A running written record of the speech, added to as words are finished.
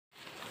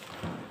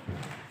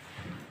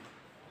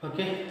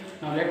Okay,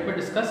 now let me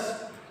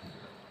discuss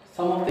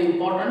some of the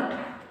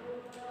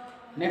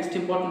next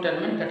important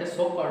element that is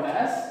so called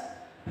as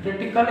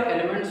critical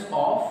elements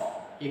of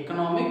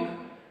economic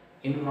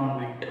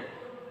environment.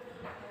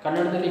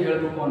 ಕನ್ನಡದಲ್ಲಿ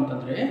ಹೇಳಬೇಕು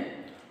ಅಂತಂದರೆ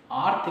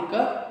ಆರ್ಥಿಕ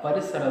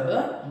ಪರಿಸರದ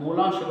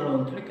ಮೂಲಾಂಶಗಳು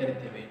ಅಂತ ಹೇಳಿ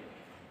ಕರಿತೇವೆ.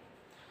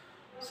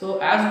 So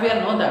as we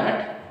know that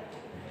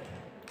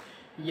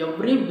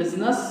every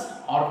business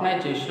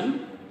organization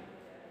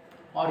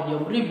or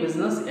every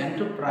business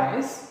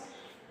enterprise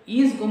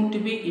is going to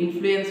be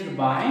influenced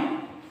by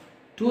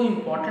two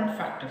important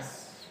factors.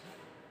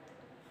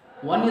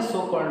 One is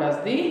so called as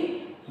the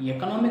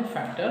economic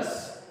factors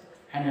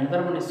and another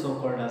one is so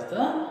called as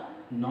the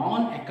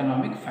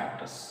non-economic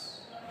factors.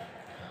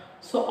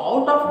 So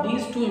out of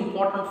these two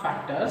important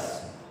factors,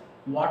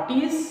 what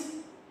is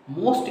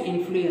most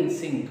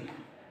influencing?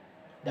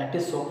 That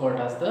is so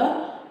called as the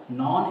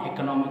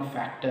non-economic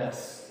factors.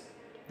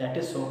 That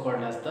is so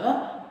called as the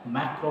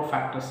macro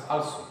factors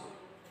also.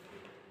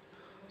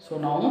 So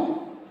ನಾವು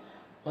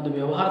ಒಂದು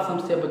ವ್ಯವಹಾರ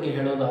ಸಂಸ್ಥೆಯ ಬಗ್ಗೆ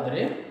ಹೇಳೋದಾದರೆ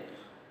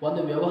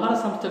ಒಂದು ವ್ಯವಹಾರ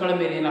ಸಂಸ್ಥೆಗಳ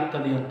ಮೇಲೆ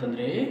ಏನಾಗ್ತದೆ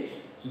ಅಂತಂದರೆ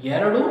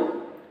ಎರಡು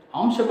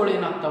ಅಂಶಗಳು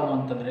ಏನಾಗ್ತಾವೆ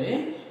ಅಂತಂದರೆ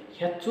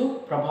ಹೆಚ್ಚು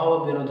ಪ್ರಭಾವ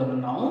ಬೀರೋದನ್ನು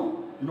ನಾವು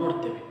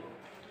ನೋಡ್ತೇವೆ.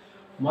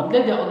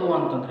 ಮೊದಲೇದು ಯಾವುದು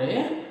ಅಂತಂದರೆ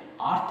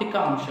ಆರ್ಥಿಕ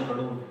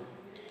ಅಂಶಗಳು,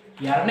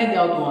 ಎರಡನೇದು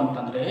ಯಾವುದು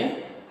ಅಂತಂದರೆ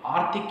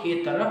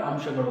ಆರ್ಥಿಕೇತರ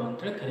ಅಂಶಗಳು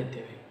ಅಂತೇಳಿ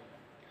ಕರಿತೇವೆ.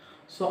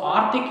 ಸೊ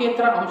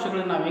ಆರ್ಥಿಕೇತರ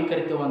ಅಂಶಗಳನ್ನ ನಾವೇನು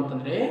ಕರಿತೇವೆ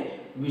ಅಂತಂದರೆ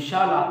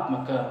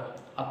ವಿಶಾಲಾತ್ಮಕ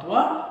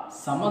ಅಥವಾ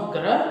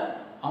ಸಮಗ್ರ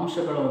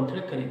ಅಂಶಗಳು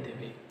ಅಂತೇಳಿ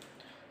ಕರಿತೇವೆ.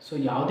 ಸೊ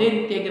ಯಾವುದೇ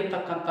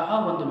ರೀತಿಯಾಗಿರ್ತಕ್ಕಂತಹ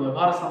ಒಂದು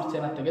ವ್ಯವಹಾರ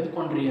ಸಂಸ್ಥೆಯನ್ನು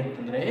ತೆಗೆದುಕೊಂಡ್ರಿ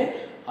ಅಂತಂದರೆ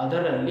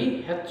ಅದರಲ್ಲಿ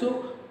ಹೆಚ್ಚು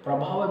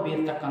ಪ್ರಭಾವ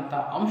ಬೀರ್ತಕ್ಕಂಥ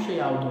ಅಂಶ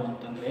ಯಾವುದು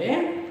ಅಂತಂದರೆ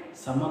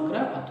ಸಮಗ್ರ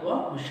ಅಥವಾ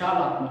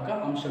ವಿಶಾಲಾತ್ಮಕ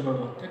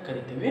ಅಂಶಗಳು ಅಂತ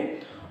ಕರಿತೇವೆ.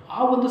 ಆ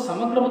ಒಂದು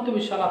ಸಮಗ್ರ ಮತ್ತು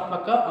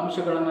ವಿಶಾಲಾತ್ಮಕ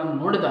ಅಂಶಗಳನ್ನು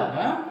ನೋಡಿದಾಗ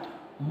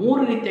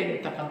ಮೂರು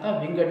ರೀತಿಯಾಗಿರ್ತಕ್ಕಂಥ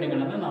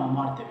ವಿಂಗಡಣೆಗಳನ್ನು ನಾವು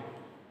ಮಾಡ್ತೇವೆ.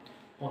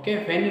 Okay,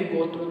 when you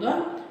go through the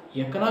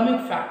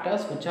economic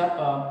factors which are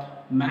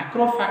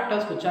macro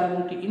factors which are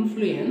going to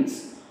influence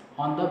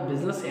on the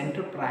business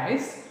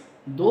enterprise,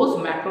 those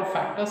macro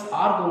factors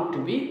are going to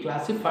be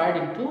classified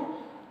into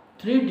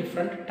three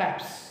different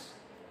types.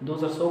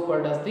 Those are so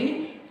called as the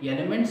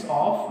elements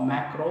of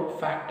macro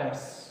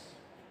factors.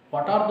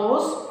 What are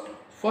those?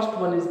 First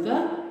one is the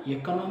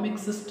economic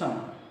system.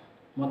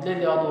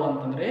 ಮೊದಲೇದು ಯಾವುದು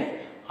ಅಂತಂದರೆ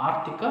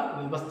ಆರ್ಥಿಕ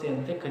ವ್ಯವಸ್ಥೆ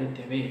ಅಂತ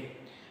ಕರಿತೇವೆ.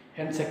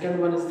 And second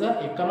one is the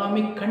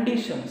economic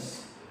conditions,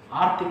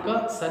 ಆರ್ಥಿಕ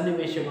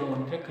ಸನ್ನಿವೇಶಗಳು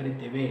ಅಂತ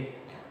ಕರಿತೇವೆ.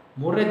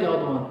 ಮೂರನೇದು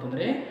ಯಾವುದು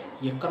ಅಂತಂದರೆ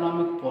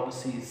ಎಕನಾಮಿಕ್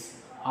ಪಾಲಿಸೀಸ್,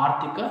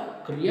 ಆರ್ಥಿಕ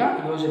ಕ್ರಿಯಾ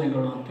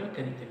ಯೋಜನೆಗಳು ಅಂತೇಳಿ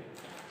ಕರಿತೇವೆ.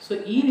 ಸೊ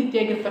ಈ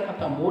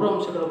ರೀತಿಯಾಗಿರ್ತಕ್ಕಂಥ ಮೂರು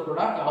ಅಂಶಗಳು ಕೂಡ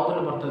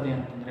ಯಾವುದರಲ್ಲಿ ಬರ್ತದೆ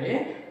ಅಂತಂದರೆ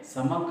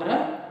ಸಮಗ್ರ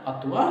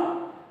ಅಥವಾ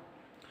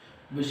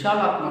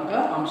ವಿಶಾಲಾತ್ಮಕ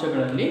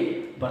ಅಂಶಗಳಲ್ಲಿ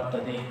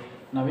ಬರ್ತದೆ.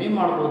 ನಾವೇನು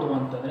ಮಾಡ್ಬೋದು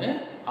ಅಂತಂದರೆ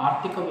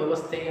ಆರ್ಥಿಕ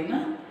ವ್ಯವಸ್ಥೆಯನ್ನು,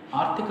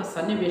 ಆರ್ಥಿಕ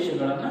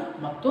ಸನ್ನಿವೇಶಗಳನ್ನು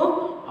ಮತ್ತು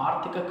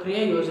ಆರ್ಥಿಕ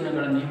ಕ್ರಿಯಾ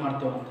ಯೋಜನೆಗಳನ್ನು ಏನು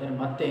ಮಾಡ್ತೇವೆ ಅಂತಂದರೆ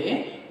ಮತ್ತೆ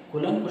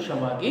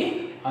ಕೂಲಂಕುಷವಾಗಿ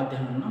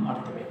ಅಧ್ಯಯನವನ್ನು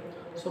ಮಾಡ್ತೇವೆ.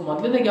 ಸೊ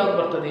ಮೊದಲನೇದಾಗಿ ಯಾವುದು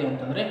ಬರ್ತದೆ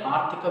ಅಂತಂದರೆ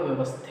ಆರ್ಥಿಕ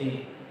ವ್ಯವಸ್ಥೆ.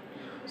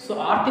 ಸೊ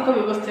ಆರ್ಥಿಕ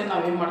ವ್ಯವಸ್ಥೆ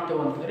ನಾವೇನು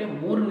ಮಾಡ್ತೇವೆ ಅಂತಂದರೆ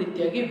ಮೂರು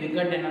ರೀತಿಯಾಗಿ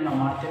ವಿಂಗಡಣೆಯನ್ನು ನಾವು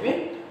ಮಾಡ್ತೇವೆ.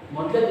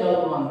 ಮೊದಲನೇದು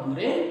ಯಾವುದು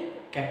ಅಂತಂದರೆ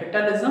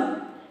ಕ್ಯಾಪಿಟಲಿಸಮ್,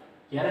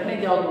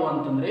 ಎರಡನೇದು ಯಾವುದು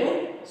ಅಂತಂದರೆ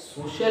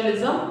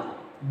ಸೋಷಿಯಲಿಸಮ್,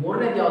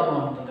 ಮೂರನೇದು ಯಾವುದು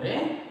ಅಂತಂದರೆ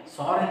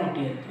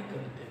ಸಾವರೆನಿಟಿ ಅಂತ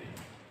ಕರಿತೇವೆ.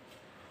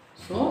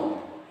 So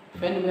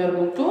when we are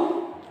going to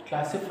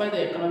classify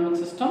the economic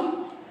system,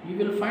 you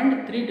will find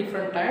three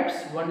different types.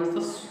 One is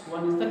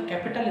the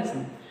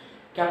capitalism.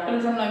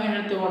 Capitalism ನಾವೇನು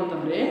ಹೇಳ್ತೇವೆ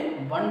ಅಂತಂದರೆ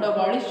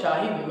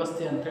ಬಂಡವಾಳಶಾಹಿ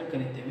ವ್ಯವಸ್ಥೆ ಅಂತ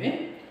ಕರಿತೇವೆ.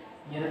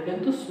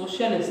 ಎರಡನೇದು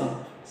ಸೋಷಿಯಲಿಸಮ್,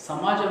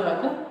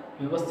 ಸಮಾಜವಾದ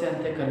ವ್ಯವಸ್ಥೆ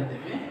ಅಂತ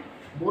ಕರಿತೇವೆ.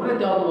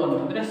 ಮೂರನೇದು ಯಾವುದು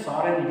ಅಂತಂದರೆ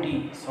ಸಾವರೆನಿಟಿ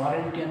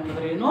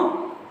ಅಂತಂದರೆ ಏನು,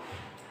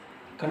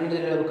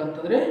 ಕನ್ನಡದಲ್ಲಿ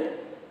ಹೇಳ್ಬೇಕಂತಂದರೆ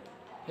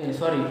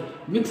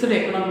ಮಿಕ್ಸ್ಡ್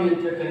ಎಕನಾಮಿ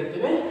ಅಂತ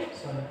ಕರಿತೇವೆ.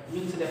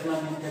 ಮಿಕ್ಸ್ಡ್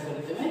ಎಕನಾಮಿ ಅಂತ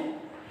ಕರಿತೇವೆ.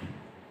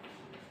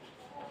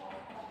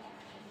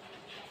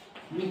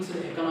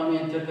 ಮಿಕ್ಸ್ಡ್ ಎಕನಾಮಿ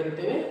ಅಂತ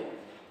ಕರಿತೇವೆ.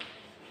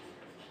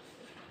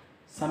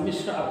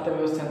 ಸಮ್ಮಿಶ್ರ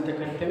ಅರ್ಥವ್ಯವಸ್ಥೆ ಅಂತ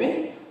ಕರಿತೇವೆ.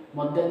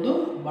 ಮೊದಲದ್ದು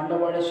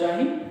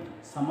ಬಂಡವಾಳಶಾಹಿ,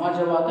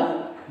 ಸಮಾಜವಾದ,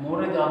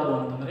 ಮೂರನೇದು ಯಾವುದು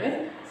ಅಂತಂದರೆ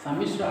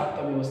ಸಮ್ಮಿಶ್ರ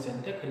ಅರ್ಥವ್ಯವಸ್ಥೆ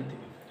ಅಂತ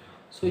ಕರಿತೀವಿ.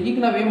 ಸೊ ಈಗ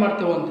ನಾವೇನು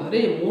ಮಾಡ್ತೇವೆ ಅಂತಂದರೆ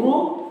ಈ ಮೂರು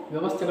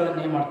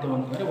ವ್ಯವಸ್ಥೆಗಳನ್ನು ಏನು ಮಾಡ್ತೇವೆ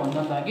ಅಂತಂದರೆ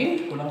ಒಂದೊಂದಾಗಿ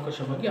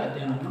ಕೂಲಂಕುಷವಾಗಿ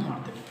ಅಧ್ಯಯನವನ್ನು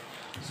ಮಾಡ್ತೇವೆ.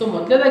 ಸೊ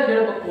ಮೊದಲೇದಾಗಿ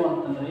ಹೇಳಬೇಕು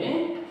ಅಂತಂದರೆ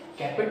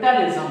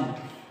capitalism,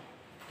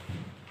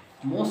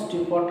 most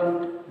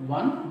important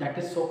one, that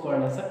is so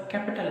called as a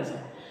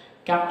capitalism.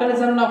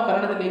 Capitalism ನಾವು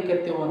ಕನ್ನಡದಲ್ಲಿ ಏನು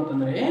ಕರಿತೇವೆ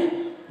ಅಂತಂದರೆ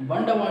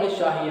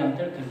ಬಂಡವಾಳಶಾಹಿ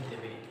ಅಂತೇಳಿ ಕರಿತೇವೆ.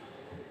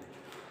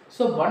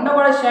 ಸೊ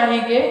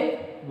ಬಂಡವಾಳಶಾಹಿಗೆ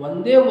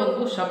ಒಂದೇ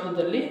ಒಂದು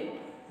ಶಬ್ದದಲ್ಲಿ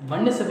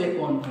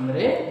ಬಣ್ಣಿಸಬೇಕು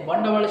ಅಂತಂದರೆ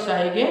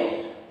ಬಂಡವಾಳಶಾಹಿಗೆ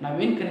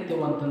ನಾವೇನು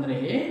ಕರಿತೇವೆ ಅಂತಂದರೆ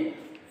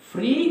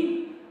ಫ್ರೀ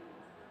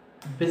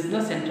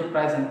ಬಿಸ್ನೆಸ್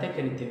ಎಂಟರ್ಪ್ರೈಸ್ ಅಂತ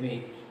ಕರಿತೇವೆ,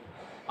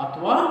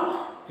 ಅಥವಾ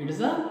it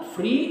is a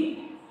free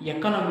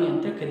economy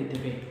ಅಂತ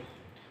ಕರಿತೇವೆ.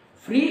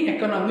 ಫ್ರೀ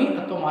ಎಕಾನಮಿ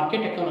ಅಥವಾ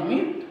ಮಾರ್ಕೆಟ್ ಎಕಾನಮಿ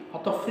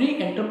ಅಥವಾ ಫ್ರೀ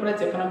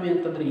ಎಂಟರ್ಪ್ರೈಸ್ ಎಕಾನಮಿ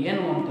ಅಂತಂದರೆ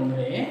ಏನು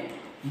ಅಂತಂದರೆ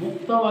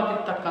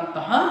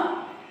ಮುಕ್ತವಾಗಿರ್ತಕ್ಕಂತಹ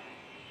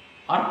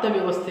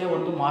ಅರ್ಥವ್ಯವಸ್ಥೆಯ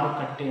ಒಂದು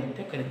ಮಾರುಕಟ್ಟೆ ಅಂತ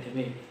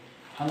ಕರಿತೇವೆ.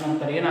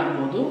 ಹಾಗಂತರ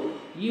ಏನಾಗ್ಬೋದು,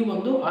 ಈ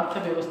ಒಂದು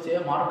ಅರ್ಥವ್ಯವಸ್ಥೆಯ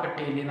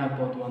ಮಾರುಕಟ್ಟೆಯಲ್ಲಿ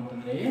ಏನಾಗ್ಬೋದು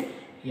ಅಂತಂದರೆ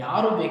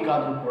ಯಾರು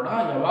ಬೇಕಾದರೂ ಕೂಡ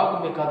ಯಾವಾಗ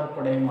ಬೇಕಾದರೂ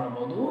ಕೂಡ ಏನು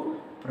ಮಾಡ್ಬೋದು,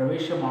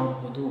 ಪ್ರವೇಶ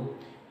ಮಾಡಬಹುದು.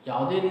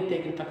 ಯಾವುದೇ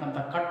ರೀತಿಯಾಗಿರ್ತಕ್ಕಂಥ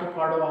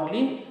ಕಟ್ಟುಪಾಡು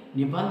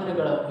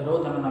ನಿಬಂಧನೆಗಳ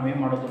ಇರೋದನ್ನು ನಾವೇನು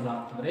ಮಾಡೋದಿಲ್ಲ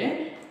ಅಂತಂದರೆ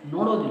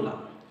ನೋಡೋದಿಲ್ಲ.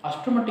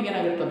 ಅಷ್ಟು ಮಟ್ಟಿಗೆ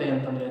ಏನಾಗಿರ್ತದೆ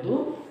ಅಂತಂದರೆ ಅದು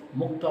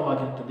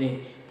ಮುಕ್ತವಾಗಿರ್ತದೆ.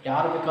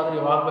 ಯಾರು ಬೇಕಾದರೂ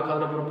ಯಾವಾಗ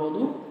ಬೇಕಾದರೂ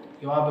ಬರ್ಬೋದು,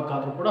 ಯಾವಾಗ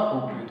ಬೇಕಾದರೂ ಕೂಡ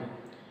ಹೋಗ್ಬೋದು.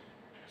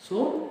 ಸೊ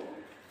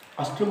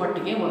ಅಷ್ಟು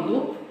ಮಟ್ಟಿಗೆ ಒಂದು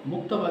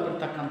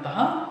ಮುಕ್ತವಾಗಿರ್ತಕ್ಕಂತಹ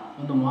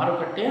ಒಂದು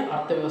ಮಾರುಕಟ್ಟೆ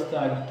ಅರ್ಥವ್ಯವಸ್ಥೆ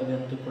ಆಗಿರ್ತದೆ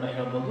ಅಂತ ಕೂಡ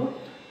ಹೇಳ್ಬೋದು.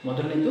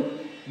 ಮೊದಲನೇದು.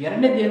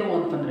 ಎರಡನೇದೇನು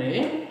ಅಂತಂದರೆ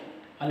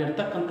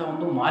ಅಲ್ಲಿರ್ತಕ್ಕಂಥ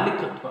ಒಂದು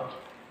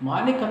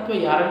ಮಾಲೀಕತ್ವ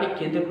ಯಾರಲ್ಲಿ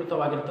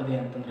ಕೇಂದ್ರೀಕೃತವಾಗಿರ್ತದೆ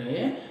ಅಂತಂದರೆ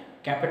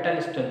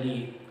ಕ್ಯಾಪಿಟಲಿಸ್ಟಲ್ಲಿ.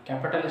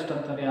 ಕ್ಯಾಪಿಟಲಿಸ್ಟ್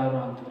ಅಂತಾರೆ ಯಾರು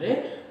ಅಂತಂದರೆ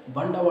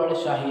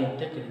ಬಂಡವಾಳಶಾಹಿ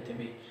ಅಂತ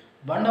ಕರಿತೇವೆ.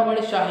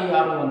 ಬಂಡವಾಳಶಾಹಿ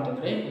ಯಾರು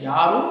ಅಂತಂದರೆ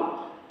ಯಾರು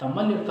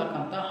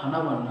ತಮ್ಮಲ್ಲಿರ್ತಕ್ಕಂಥ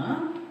ಹಣವನ್ನು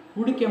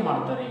ಹೂಡಿಕೆ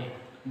ಮಾಡ್ತಾರೆ,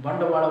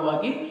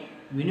 ಬಂಡವಾಳವಾಗಿ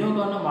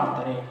ವಿನಿಯೋಗವನ್ನು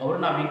ಮಾಡ್ತಾರೆ, ಅವ್ರು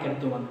ನಾವೇನು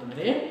ಕರಿತೀವಿ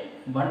ಅಂತಂದರೆ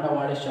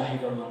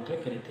ಬಂಡವಾಳಶಾಹಿಗಳು ಅಂತ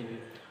ಕರಿತೀವಿ.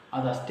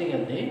 ಅದಷ್ಟೇ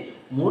ಅಲ್ಲದೆ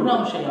ಮೂರನೇ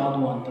ಅಂಶ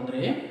ಯಾವುದು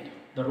ಅಂತಂದರೆ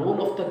the role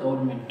of the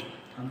government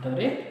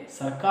ಅಂತಂದರೆ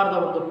ಸರ್ಕಾರದ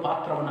ಒಂದು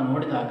ಪಾತ್ರವನ್ನು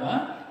ನೋಡಿದಾಗ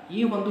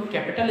ಈ ಒಂದು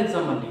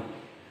ಕ್ಯಾಪಿಟಲಿಸಮಲ್ಲಿ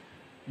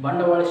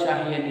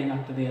ಬಂಡವಾಳಶಾಹಿಯಲ್ಲಿ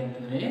ಏನಾಗ್ತದೆ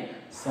ಅಂತಂದರೆ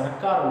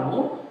ಸರ್ಕಾರವು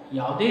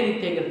ಯಾವುದೇ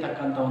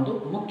ರೀತಿಯಾಗಿರ್ತಕ್ಕಂಥ ಒಂದು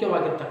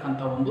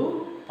ಮುಖ್ಯವಾಗಿರ್ತಕ್ಕಂಥ ಒಂದು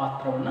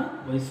ಪಾತ್ರವನ್ನು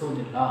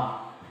ವಹಿಸೋದಿಲ್ಲ.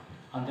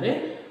 ಅಂದರೆ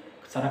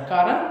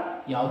ಸರ್ಕಾರ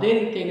ಯಾವುದೇ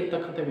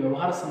ರೀತಿಯಾಗಿರ್ತಕ್ಕಂಥ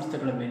ವ್ಯವಹಾರ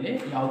ಸಂಸ್ಥೆಗಳ ಮೇಲೆ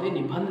ಯಾವುದೇ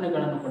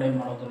ನಿಬಂಧನೆಗಳನ್ನು ಕೂಡ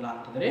ಮಾಡೋದಿಲ್ಲ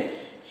ಅಂತಂದರೆ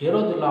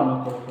ಹೇರೋದಿಲ್ಲ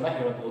ಅನ್ನೋದು ಕೂಡ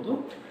ಹೇಳ್ಬೋದು.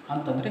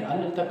 ಅಂತಂದರೆ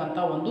ಅಲ್ಲಿರ್ತಕ್ಕಂಥ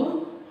ಒಂದು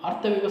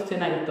ಅರ್ಥವ್ಯವಸ್ಥೆ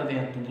ಏನಾಗಿರ್ತದೆ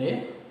ಅಂತಂದರೆ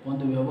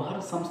ಒಂದು ವ್ಯವಹಾರ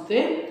ಸಂಸ್ಥೆ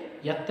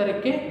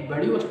ಎತ್ತರಕ್ಕೆ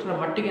ಬೆಳೆಯುವಷ್ಟರ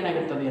ಮಟ್ಟಿಗೆ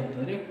ಏನಾಗಿರ್ತದೆ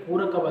ಅಂತಂದರೆ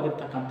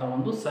ಪೂರಕವಾಗಿರ್ತಕ್ಕಂಥ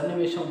ಒಂದು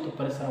ಸನ್ನಿವೇಶ ಮತ್ತು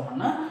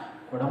ಪರಿಸರವನ್ನು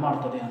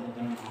ಕೊಡಮಾಡ್ತದೆ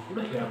ಅನ್ನೋದನ್ನು ನಾವು ಕೂಡ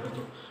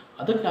ಹೇಳ್ಬೋದು.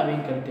 ಅದಕ್ಕೆ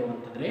ನಾವೇನು ಕರಿತೇವೆ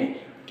ಅಂತಂದರೆ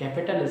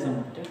ಕ್ಯಾಪಿಟಲಿಸಮ್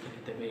ಅಂತ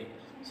ಕರಿತೇವೆ.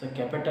 So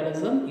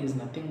capitalism is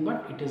nothing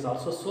but it is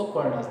also so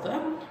called as the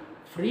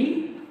free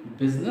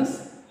business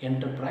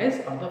enterprise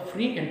are the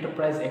free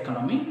enterprise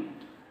economy,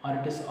 or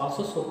it is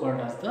also so called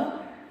as the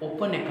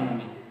open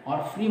economy or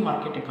free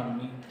market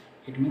economy.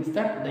 It means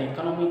that the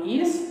economy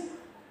is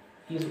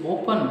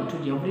open to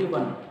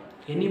everyone.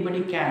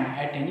 Anybody can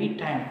at any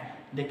time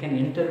they can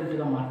enter into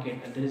the market.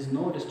 There is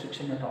no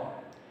restriction at all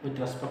with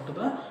respect to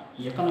the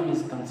economy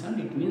is concerned.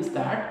 It means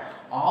that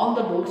all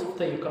the doors of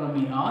the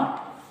economy are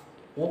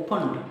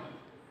opened.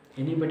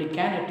 Anybody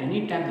can at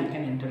any time they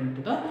can enter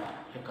into the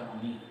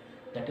economy.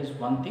 That is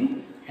one thing.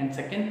 And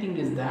second thing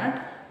is that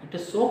it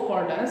is so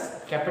called as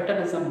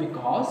capitalism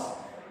because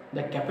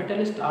the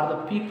capitalists are the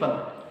people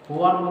who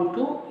are going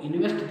to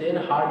invest their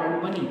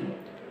hard-earned money,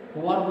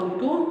 who are going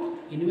to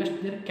invest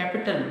their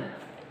capital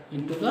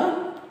into the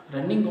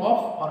running of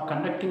or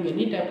conducting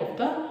any type of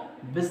the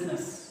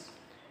business.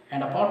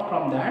 And apart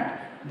from that,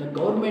 the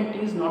government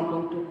is not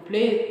going to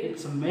play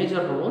its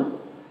major role.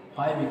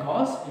 Why?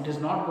 Because it is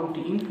not going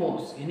to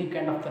impose any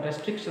kind of the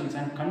restrictions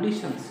and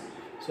conditions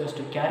so as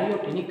to carry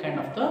out any kind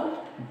of the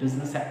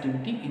business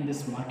activity in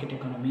this market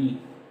economy.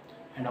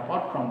 And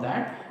apart from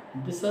that,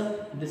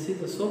 this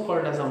is so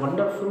called as a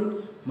wonderful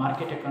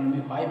market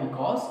economy. Why?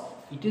 Because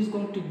it is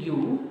going to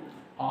give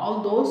all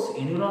those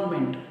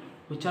environment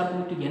which are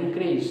going to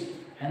encourage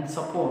and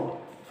support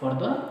for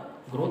the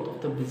growth of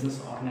the business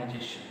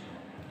organization.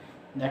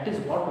 That is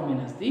what we mean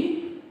as the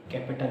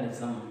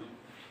capitalism.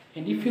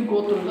 And if you go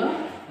through the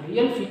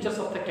real features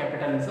of the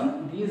capitalism,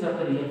 these are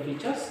the real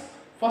features.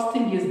 First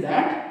thing is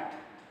that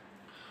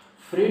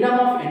freedom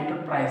of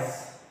enterprise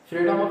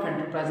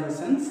in the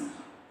sense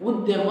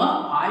ಉದ್ಯಮ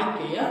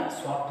ಆಯ್ಕೆಯ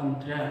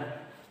ಸ್ವಾತಂತ್ರ್ಯ.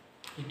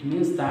 It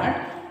means that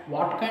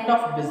what kind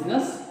of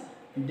business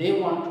they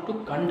want to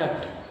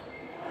conduct,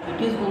 it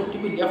is going to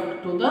be left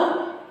to the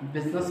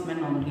businessmen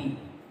only.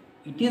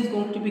 It is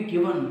going to be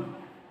given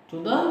to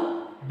the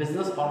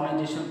business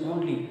organization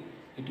only.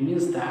 It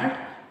means that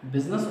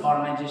business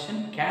organization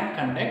can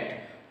conduct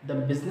the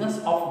business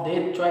of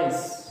their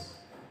choice.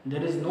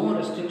 There is no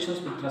restrictions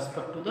with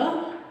respect to the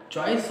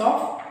choice of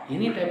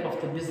any type of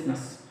the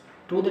business.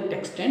 To that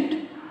extent,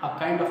 a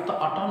kind of the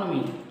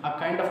autonomy, a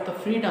kind of the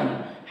freedom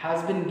has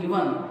been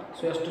given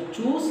so as to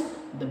choose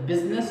the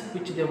business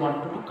which they want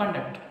to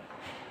conduct.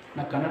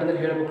 ನಾವು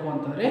ಕನ್ನಡದಲ್ಲಿ ಹೇಳಬೇಕು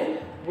ಅಂತಂದರೆ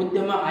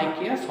ಉದ್ಯಮ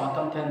ಆಯ್ಕೆಯ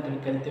ಸ್ವಾತಂತ್ರ್ಯ ಅಂತೇಳಿ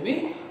ಕರಿತೀವಿ.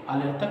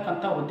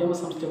 ಅಲ್ಲಿರ್ತಕ್ಕಂಥ ಉದ್ಯಮ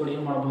ಸಂಸ್ಥೆಗಳು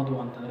ಏನು ಮಾಡ್ಬೋದು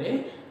ಅಂತಂದರೆ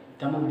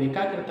ತಮಗೆ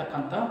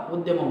ಬೇಕಾಗಿರ್ತಕ್ಕಂಥ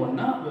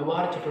ಉದ್ಯಮವನ್ನು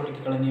ವ್ಯವಹಾರ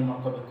ಚಟುವಟಿಕೆಗಳನ್ನು ಏನು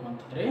ಮಾಡ್ಕೋಬೇಕು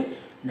ಅಂತಂದರೆ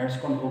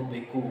ನಡೆಸ್ಕೊಂಡು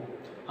ಹೋಗಬೇಕು.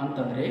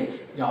 ಅಂತಂದರೆ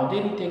ಯಾವುದೇ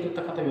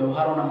ರೀತಿಯಾಗಿರ್ತಕ್ಕಂಥ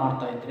ವ್ಯವಹಾರವನ್ನು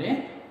ಮಾಡ್ತಾ ಇದ್ದರೆ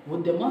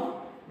ಉದ್ಯಮ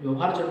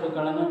ವ್ಯವಹಾರ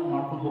ಚಟುವಟಿಕೆಗಳನ್ನು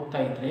ಮಾಡ್ಕೊಂಡು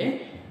ಹೋಗ್ತಾ ಇದ್ದರೆ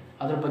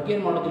ಅದ್ರ ಬಗ್ಗೆ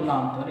ಏನು ಮಾಡೋದಿಲ್ಲ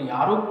ಅಂತಂದರೆ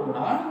ಯಾರೂ ಕೂಡ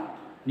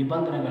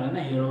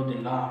ನಿಬಂಧನೆಗಳನ್ನು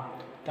ಹೇಳೋದಿಲ್ಲ.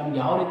 ತಮ್ಗೆ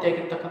ಯಾವ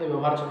ರೀತಿಯಾಗಿರ್ತಕ್ಕಂಥ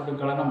ವ್ಯವಹಾರ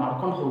ಚಟುವಟಿಕೆಗಳನ್ನು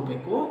ಮಾಡ್ಕೊಂಡು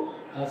ಹೋಗಬೇಕು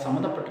ಅದಕ್ಕೆ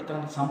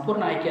ಸಂಬಂಧಪಟ್ಟಿರ್ತಕ್ಕಂಥ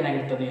ಸಂಪೂರ್ಣ ಆಯ್ಕೆ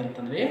ಏನಾಗಿರ್ತದೆ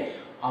ಅಂತಂದರೆ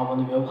ಆ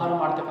ಒಂದು ವ್ಯವಹಾರ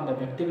ಮಾಡ್ತಕ್ಕಂಥ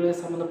ವ್ಯಕ್ತಿಗಳಿಗೆ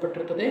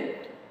ಸಂಬಂಧಪಟ್ಟಿರ್ತದೆ.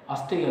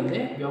 ಅಷ್ಟೇ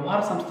ಅಲ್ಲದೆ ವ್ಯವಹಾರ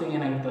ಸಂಸ್ಥೆಗೆ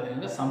ಏನಾಗಿರ್ತದೆ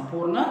ಅಂದರೆ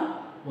ಸಂಪೂರ್ಣ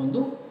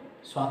ಒಂದು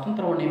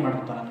ಸ್ವಾತಂತ್ರ್ಯವನ್ನು ಏನು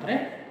ಮಾಡಿರ್ತಾರೆ ಅಂದರೆ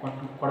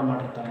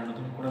ಕೊಡಮಾಡಿರ್ತಾರೆ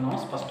ಅನ್ನೋದನ್ನು ಕೂಡ ನಾವು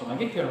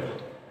ಸ್ಪಷ್ಟವಾಗಿ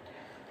ಹೇಳ್ಬೋದು.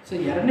 ಸೊ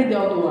ಎರಡನೇದು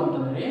ಯಾವುದು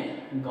ಅಂತಂದರೆ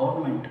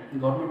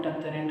ಗೌರ್ಮೆಂಟ್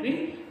ಅಂತಾರೇನ್ರಿ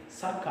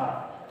ಸರ್ಕಾರ.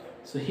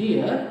 So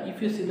here if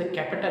U C the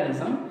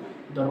capitalism,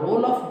 the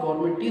role of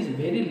government is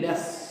very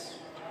less.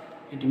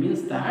 It means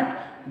that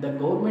the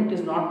government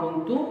is not going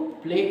to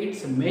play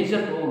its major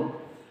role.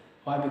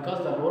 Why? Because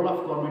the role of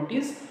government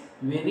is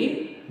very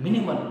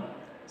minimal.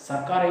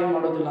 ಸರ್ಕಾರ ಏನು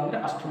ಮಾಡೋದಿಲ್ಲ ಅಂದರೆ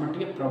ಅಷ್ಟರ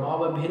ಮಟ್ಟಿಗೆ ಪ್ರಭಾವ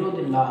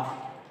ಬೀರೋದಿಲ್ಲ.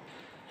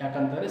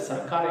 ಯಾಕಂತಂದರೆ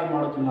ಸರ್ಕಾರ ಏನು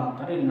ಮಾಡೋದಿಲ್ಲ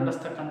ಅಂತಂದರೆ ಇಲ್ಲಿ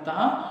ನಡೆಸ್ತಕ್ಕಂತಹ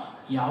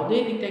ಯಾವುದೇ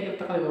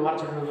ರೀತಿಯಾಗಿರ್ತಕ್ಕಂಥ ವ್ಯವಹಾರ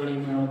ಚಟುವಟಿಕೆಗಳು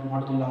ಏನು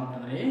ಮಾಡೋದಿಲ್ಲ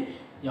ಅಂತಂದರೆ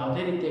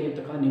ಯಾವುದೇ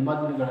ರೀತಿಯಾಗಿರ್ತಕ್ಕಂಥ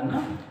ನಿಬಂಧನೆಗಳನ್ನು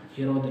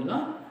ಹೇರೋದಿಲ್ಲ.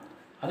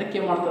 ಅದಕ್ಕೆ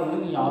ಏನು ಮಾಡ್ತಾರೆ ಅಂದರೆ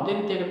ನೀವು ಯಾವುದೇ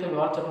ರೀತಿಯಾಗಿರ್ತಕ್ಕ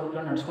ವ್ಯವಹಾರ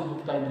ಚಟುವಟಿಕೆಗಳನ್ನ ನಡೆಸ್ಕೊಂಡು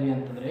ಹೋಗ್ತಾ ಇದ್ರಿ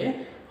ಅಂತಂದರೆ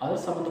ಅದ್ರ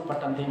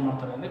ಸಂಬಂಧಪಟ್ಟಂತೆ ಏನು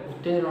ಮಾಡ್ತಾರೆ ಅಂದರೆ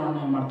ಉತ್ತೇಜನವನ್ನು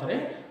ಏನು ಮಾಡ್ತಾರೆ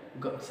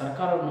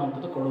ಸರ್ಕಾರ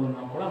ಅನ್ನುವಂಥದ್ದು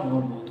ಕೊಡುವುದನ್ನು ಕೂಡ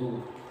ನೋಡ್ಬೋದು.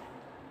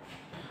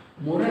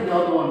 ಮೂರನೇದು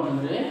ಯಾವುದು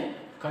ಅಂತಂದರೆ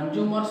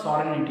ಕನ್ಸ್ಯೂಮರ್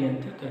ಸಾವರ್ನಿಟಿ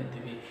ಅಂತ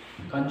ಕರಿತೀವಿ.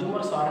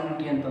 ಕನ್ಸ್ಯೂಮರ್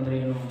ಸಾವರ್ನಿಟಿ ಅಂತಂದರೆ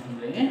ಏನು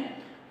ಅಂತಂದರೆ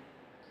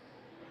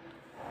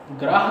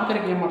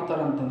ಗ್ರಾಹಕರಿಗೆ ಏನು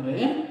ಮಾಡ್ತಾರೆ ಅಂತಂದರೆ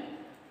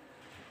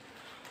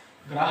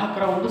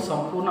ಗ್ರಾಹಕರ ಒಂದು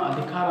ಸಂಪೂರ್ಣ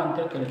ಅಧಿಕಾರ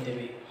ಅಂತೇಳಿ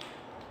ಕರಿತೀವಿ.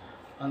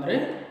 ಅಂದರೆ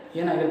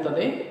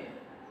ಏನಾಗಿರ್ತದೆ,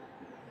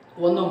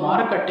 ಒಂದು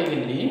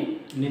ಮಾರುಕಟ್ಟೆಯಲ್ಲಿ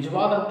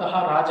ನಿಜವಾದಂತಹ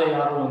ರಾಜ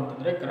ಯಾರು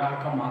ಅಂತಂದರೆ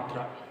ಗ್ರಾಹಕ ಮಾತ್ರ.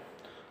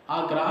 ಆ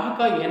ಗ್ರಾಹಕ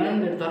ಏನೇನು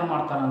ನಿರ್ಧಾರ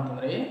ಮಾಡ್ತಾನೆ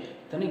ಅಂತಂದರೆ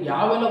ತನಗೆ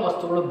ಯಾವೆಲ್ಲ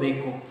ವಸ್ತುಗಳು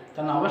ಬೇಕು,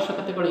 ತನ್ನ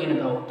ಅವಶ್ಯಕತೆಗಳು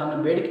ಏನಿದಾವೆ, ತನ್ನ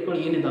ಬೇಡಿಕೆಗಳು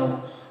ಏನಿದಾವೆ,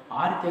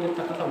 ಆ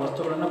ರೀತಿಯಾಗಿರ್ತಕ್ಕಂಥ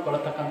ವಸ್ತುಗಳನ್ನು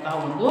ಕೊಡತಕ್ಕಂತಹ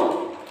ಒಂದು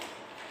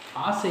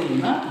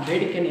ಆಸೆಯನ್ನು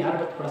ಬೇಡಿಕೆಯನ್ನು ಯಾರು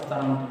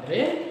ವ್ಯಕ್ತಪಡಿಸ್ತಾರೆ ಅಂತಂದರೆ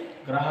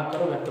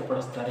ಗ್ರಾಹಕರು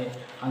ವ್ಯಕ್ತಪಡಿಸ್ತಾರೆ.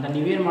 ಅಂದರೆ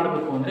ನೀವೇನು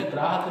ಮಾಡಬೇಕು ಅಂದರೆ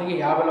ಗ್ರಾಹಕರಿಗೆ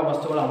ಯಾವೆಲ್ಲ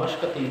ವಸ್ತುಗಳ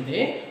ಅವಶ್ಯಕತೆ ಇದೆ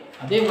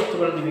ಅದೇ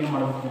ವಸ್ತುಗಳನ್ನು ನೀವೇನು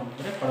ಮಾಡಬೇಕು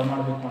ಅಂತಂದರೆ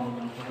ಕೊಡಮಾಡಬೇಕು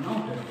ಅನ್ನೋದನ್ನು ಕೂಡ ನಾವು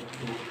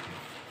ಹೇಳಬಹುದು.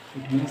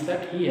 It means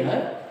that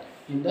here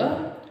in the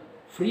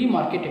free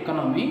market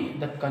economy,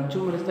 the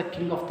consumer is the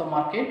king of the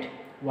market.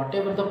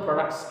 Whatever the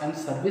products and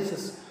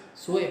services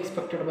so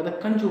expected by the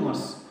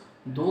consumers,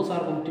 those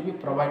are going to be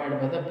provided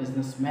by the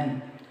businessmen.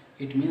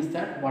 It means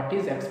that what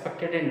is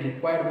expected and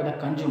required by the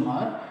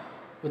consumer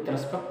with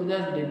respect to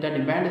the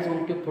demand is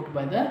going to be put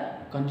by the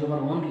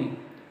consumer only.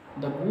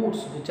 The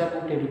goods which are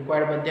going to be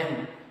required by them,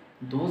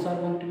 those are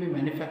going to be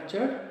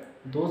manufactured,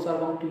 those are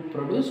going to be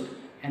produced,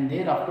 and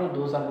thereafter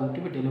those are going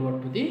to be delivered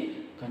to the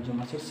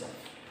consumers itself.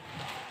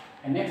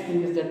 And next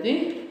thing is that the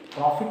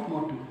profit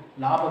motive,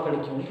 ಲಾಭ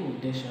ಗಳಿಕೆ ಒಂದು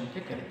ಉದ್ದೇಶ ಅಂತ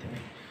ಕರಿತೀವಿ.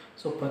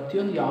 So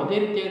ಪ್ರತಿಯೊಂದು ಯಾವುದೇ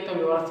ರೀತಿಯಾದ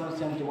ವ್ಯವಹಾರ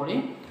ಸಂಸ್ಥೆ ಅಂತ ತಗೊಳ್ಳಿ,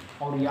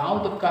 ಅವರು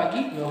ಯಾವುದಕ್ಕಾಗಿ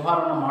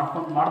ವ್ಯವಹಾರವನ್ನು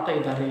ಮಾಡ್ತಾ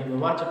ಇದ್ದಾರೆ,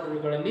 ವ್ಯವಹಾರ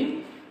ಚಟುವಟಿಕೆಗಳಲ್ಲಿ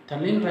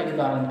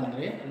ತಲ್ಲೀನರಾಗಿದ್ದಾರೆ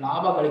ಅಂತಂದರೆ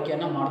ಲಾಭ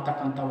ಗಳಿಕೆಯನ್ನು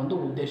ಮಾಡ್ತಕ್ಕಂಥ ಒಂದು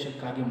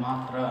ಉದ್ದೇಶಕ್ಕಾಗಿ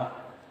ಮಾತ್ರ.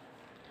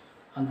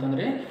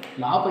 ಅಂತಂದರೆ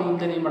ಲಾಭ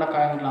ಇಲ್ಲದೆ ಏನು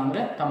ಮಾಡೋಕ್ಕಾಗಿಲ್ಲ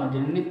ಅಂದರೆ ತಮ್ಮ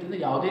ದಿನನಿತ್ಯದ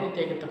ಯಾವುದೇ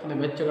ರೀತಿಯಾಗಿರ್ತಕ್ಕಂಥ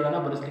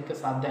ವೆಚ್ಚಗಳನ್ನು ಭರಿಸಲಿಕ್ಕೆ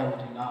ಸಾಧ್ಯ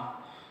ಆಗೋದಿಲ್ಲ.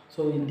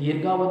 ಸೊ ಈ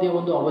ದೀರ್ಘಾವಧಿಯ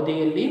ಒಂದು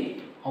ಅವಧಿಯಲ್ಲಿ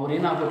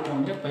ಅವರೇನಾಗಬೇಕು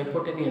ಅಂದರೆ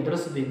ಪೈಪೋಟಿಯನ್ನು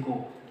ಎದುರಿಸಬೇಕು.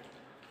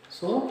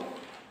 ಸೊ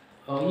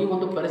ಈ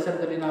ಒಂದು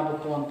ಪರಿಸರದಲ್ಲಿ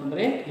ಏನಾಗಬೇಕು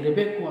ಅಂತಂದರೆ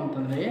ಇರಬೇಕು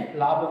ಅಂತಂದರೆ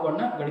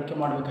ಲಾಭಗಳನ್ನ ಗಳಿಕೆ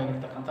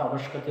ಮಾಡಬೇಕಾಗಿರ್ತಕ್ಕಂಥ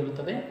ಅವಶ್ಯಕತೆ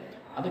ಇರುತ್ತದೆ.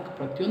 ಅದಕ್ಕೆ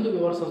ಪ್ರತಿಯೊಂದು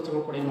ವ್ಯವಹಾರ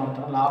ಸಂಸ್ಥೆಗಳು ಕೂಡ ಏನು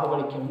ಮಾಡ್ತಾರೆ, ಲಾಭ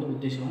ಗಳಿಕೆ ಒಂದು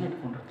ಉದ್ದೇಶವನ್ನು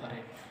ಇಟ್ಕೊಂಡಿರ್ತಾರೆ.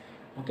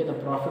 Okay, the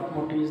profit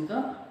motive is the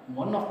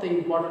one of the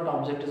important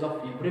objectives of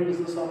every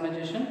business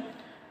organization.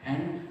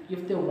 And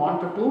if they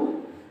want to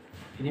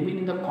remain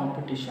in the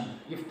competition,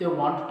 if they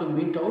want to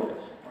meet out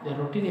the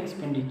routine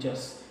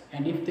expenditures,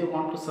 and if they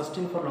want to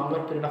sustain for longer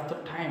period of the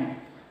time,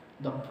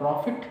 the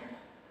profit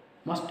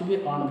must be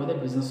earned by the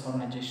business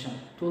organization.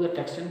 To that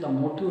extent, the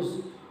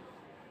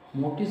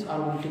motives are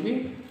going to be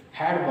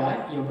had by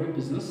every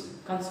business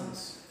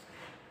concerns.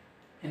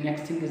 And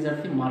next thing is that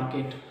the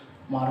market,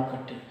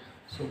 ಮಾರುಕಟ್ಟೆ.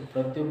 So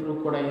ಪ್ರತಿಯೊಬ್ಬರು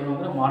ಕೂಡ ಏನು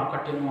ಅಂದರೆ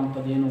ಮಾರುಕಟ್ಟೆ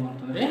ಅನ್ನುವಂಥದ್ದು ಏನು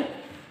ಅಂತಂದರೆ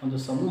ಒಂದು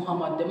ಸಮೂಹ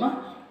ಮಾಧ್ಯಮ.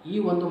 ಈ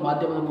ಒಂದು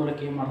ಮಾಧ್ಯಮದ ಮೂಲಕ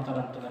ಏನು ಮಾಡ್ತಾರೆ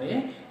ಅಂತಂದರೆ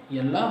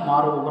ಎಲ್ಲ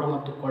ಮಾರುವವರು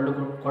ಮತ್ತು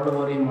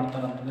ಕೊಳ್ಳುವವರು ಏನು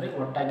ಮಾಡ್ತಾರೆ ಅಂತಂದರೆ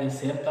ಒಟ್ಟಾಗಿ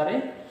ಸೇರ್ತಾರೆ,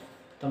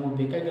 ತಮಗೆ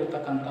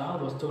ಬೇಕಾಗಿರ್ತಕ್ಕಂತಹ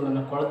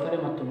ವಸ್ತುಗಳನ್ನು ಕೊಳ್ಳುತ್ತಾರೆ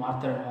ಮತ್ತು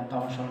ಮಾರ್ತಾರೆ ಅನ್ನುವಂಥ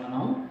ಅಂಶವನ್ನು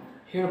ನಾವು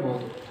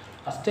ಹೇಳ್ಬೋದು.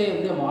 ಅಷ್ಟೇ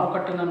ಅಲ್ಲದೆ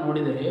ಮಾರುಕಟ್ಟೆನ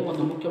ನೋಡಿದರೆ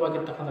ಒಂದು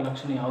ಮುಖ್ಯವಾಗಿರ್ತಕ್ಕಂಥ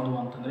ಲಕ್ಷಣ ಯಾವುದು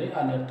ಅಂತಂದರೆ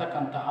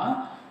ಅಲ್ಲಿರ್ತಕ್ಕಂತಹ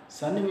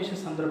ಸನ್ನಿವೇಶ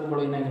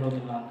ಸಂದರ್ಭಗಳು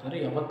ಏನಾಗಿರೋದಿಲ್ಲ ಅಂತಂದರೆ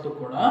ಯಾವತ್ತೂ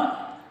ಕೂಡ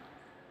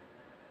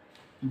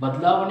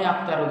ಬದಲಾವಣೆ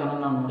ಆಗ್ತಾ ಇರೋದನ್ನು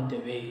ನಾವು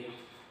ನೋಡ್ತೇವೆ.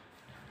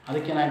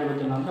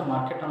 ಅದಕ್ಕೇನಾಗಿರೋದಿಲ್ಲ ಅಂದರೆ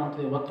ಮಾರ್ಕೆಟ್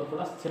ಅನ್ನೋಂಥದ್ದು ಯಾವತ್ತೂ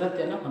ಕೂಡ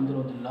ಸ್ಥಿರತೆಯನ್ನು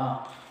ಹೊಂದಿರೋದಿಲ್ಲ.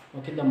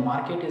 Okay, the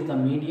market is the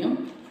medium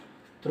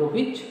through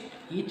which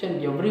each and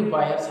every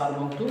buyers are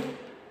going to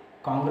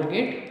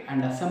congregate and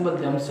assemble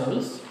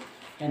themselves,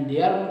 and they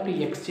are going to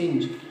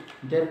exchange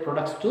their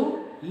products to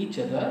each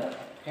other.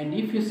 And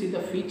if you see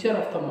the feature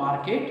of the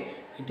market,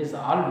 it is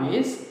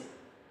always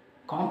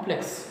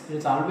complex, it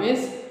is always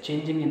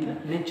changing in the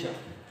nature.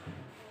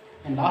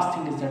 And last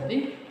thing is that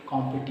the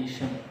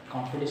competition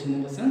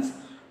in the sense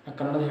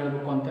ಕನ್ನಡದಲ್ಲಿ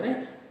ಹೇಳಬೇಕು ಅಂತಾರೆ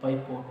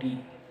ಪೈಪೋಟಿ.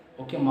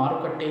 Okay,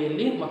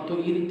 ಮಾರುಕಟ್ಟೆಯಲ್ಲಿ ಮತ್ತು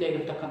ಈ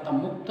ರೀತಿಯಾಗಿರ್ತಕ್ಕಂಥ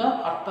ಮುಕ್ತ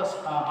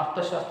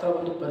ಅರ್ಥಶಾಸ್ತ್ರ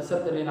ಒಂದು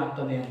ಪರಿಸರದಲ್ಲಿ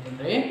ಏನಾಗ್ತದೆ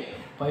ಅಂತಂದರೆ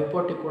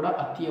ಪೈಪೋಟಿ ಕೂಡ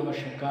ಅತಿ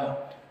ಅವಶ್ಯಕ.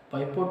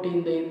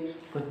 ಪೈಪೋಟಿಯಿಂದ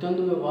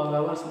ಪ್ರತಿಯೊಂದು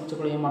ವ್ಯವಹಾರ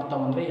ಸಂಸ್ಥೆಗಳು ಏನು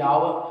ಮಾಡ್ತಾವೆ ಅಂದರೆ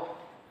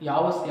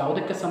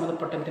ಯಾವುದಕ್ಕೆ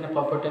ಸಂಬಂಧಪಟ್ಟಂತೆ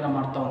ಪೈಪೋಟಿಯನ್ನು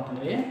ಮಾಡ್ತಾವೆ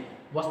ಅಂತಂದರೆ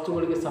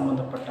ವಸ್ತುಗಳಿಗೆ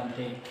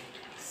ಸಂಬಂಧಪಟ್ಟಂತೆ,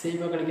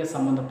 ಸೇವೆಗಳಿಗೆ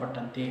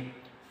ಸಂಬಂಧಪಟ್ಟಂತೆ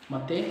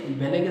ಮತ್ತು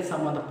ಬೆಲೆಗೆ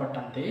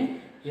ಸಂಬಂಧಪಟ್ಟಂತೆ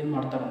ಏನು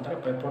ಮಾಡ್ತಾರೆ ಅಂತಾರೆ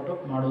ಪೈಪೋಟಿ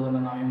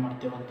ಮಾಡೋದನ್ನು ನಾವೇನು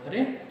ಮಾಡ್ತೇವೆ ಅಂತಂದರೆ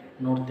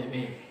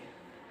ನೋಡ್ತೇವೆ.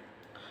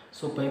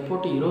 ಸೊ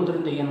ಪೈಪೋಟಿ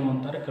ಇರೋದರಿಂದ ಏನು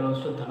ಅಂತಾರೆ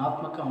ಕೆಲವಷ್ಟು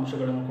ಧನಾತ್ಮಕ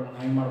ಅಂಶಗಳನ್ನು ಕೂಡ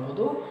ನಾವೇನು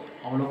ಮಾಡ್ಬೋದು,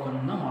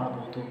 ಅವಲೋಕನವನ್ನು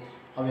ಮಾಡ್ಬೋದು.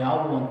 ಅವು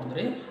ಯಾವುವು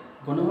ಅಂತಂದರೆ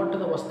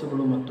ಗುಣಮಟ್ಟದ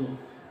ವಸ್ತುಗಳು ಮತ್ತು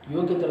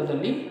ಯೋಗ್ಯ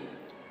ದರದಲ್ಲಿ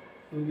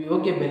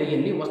ಯೋಗ್ಯ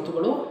ಬೆಲೆಯಲ್ಲಿ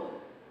ವಸ್ತುಗಳು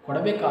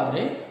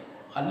ಕೊಡಬೇಕಾದ್ರೆ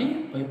ಅಲ್ಲಿ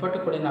ಪೈಪೋಟಿ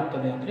ಕೂಡ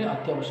ಏನಾಗ್ತದೆ ಅಂದರೆ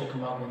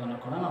ಅತ್ಯವಶ್ಯಕವಾಗುವುದನ್ನು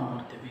ಕೂಡ ನಾವು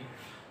ನೋಡ್ತೀವಿ.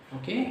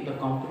 Okay, the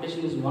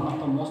competition is one of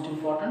the most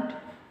important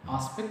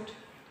aspect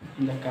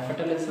in the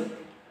capitalism.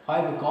 Y?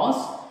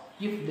 Because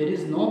if there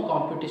is no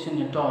competition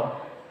at all,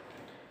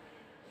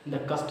 the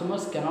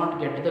customers cannot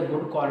get the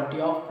good quality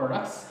of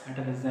products at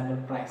a reasonable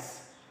price.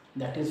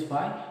 That is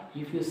why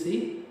if you see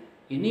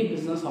any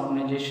business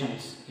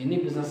organizations, any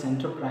business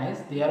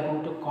enterprise, they are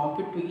going to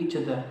compete to each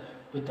other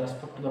with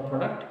respect to the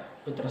product,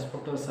 with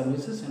respect to the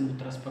services, and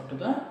with respect to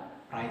the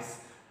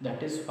price.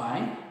 That is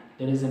why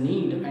there is a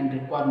need and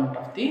requirement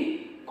of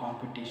the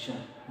competition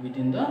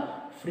within the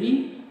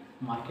free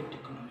market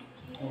economy.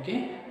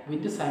 Okay,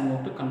 with this I am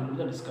going to conclude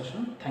the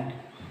discussion. Thank you.